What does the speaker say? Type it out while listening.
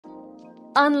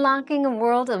unlocking a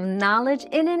world of knowledge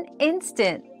in an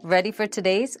instant. Ready for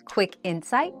today's quick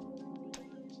insight?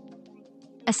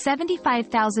 A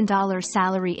 $75,000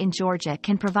 salary in Georgia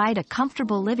can provide a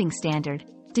comfortable living standard,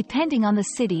 depending on the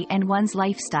city and one's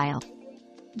lifestyle.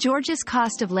 Georgia's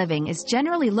cost of living is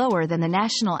generally lower than the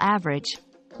national average,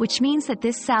 which means that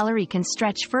this salary can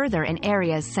stretch further in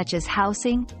areas such as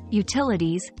housing,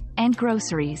 utilities, and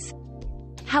groceries.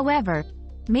 However,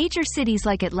 major cities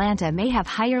like Atlanta may have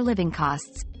higher living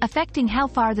costs, affecting how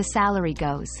far the salary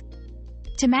goes.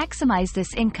 To maximize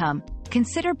this income,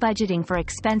 consider budgeting for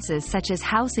expenses such as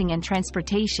housing and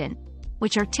transportation,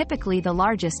 which are typically the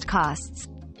largest costs.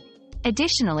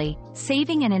 Additionally,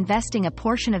 saving and investing a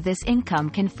portion of this income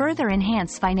can further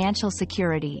enhance financial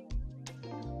security.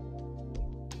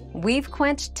 We've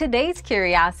quenched today's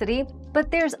curiosity, but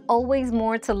there's always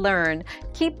more to learn.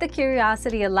 Keep the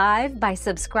curiosity alive by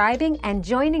subscribing and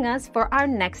joining us for our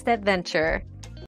next adventure.